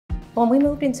When we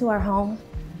moved into our home,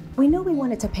 we knew we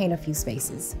wanted to paint a few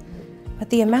spaces, but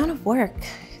the amount of work,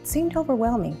 it seemed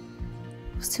overwhelming.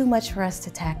 It was too much for us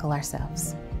to tackle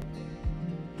ourselves.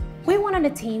 We wanted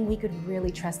a team we could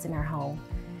really trust in our home,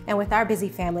 and with our busy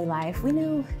family life, we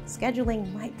knew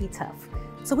scheduling might be tough.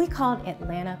 So we called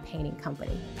Atlanta Painting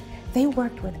Company. They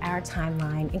worked with our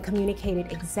timeline and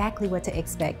communicated exactly what to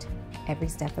expect every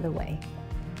step of the way.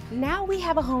 Now we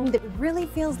have a home that really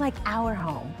feels like our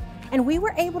home, and we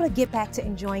were able to get back to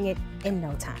enjoying it in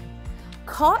no time.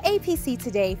 Call APC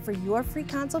today for your free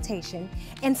consultation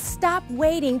and stop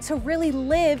waiting to really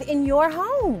live in your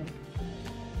home.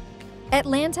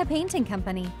 Atlanta Painting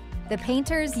Company, the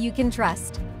painters you can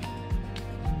trust.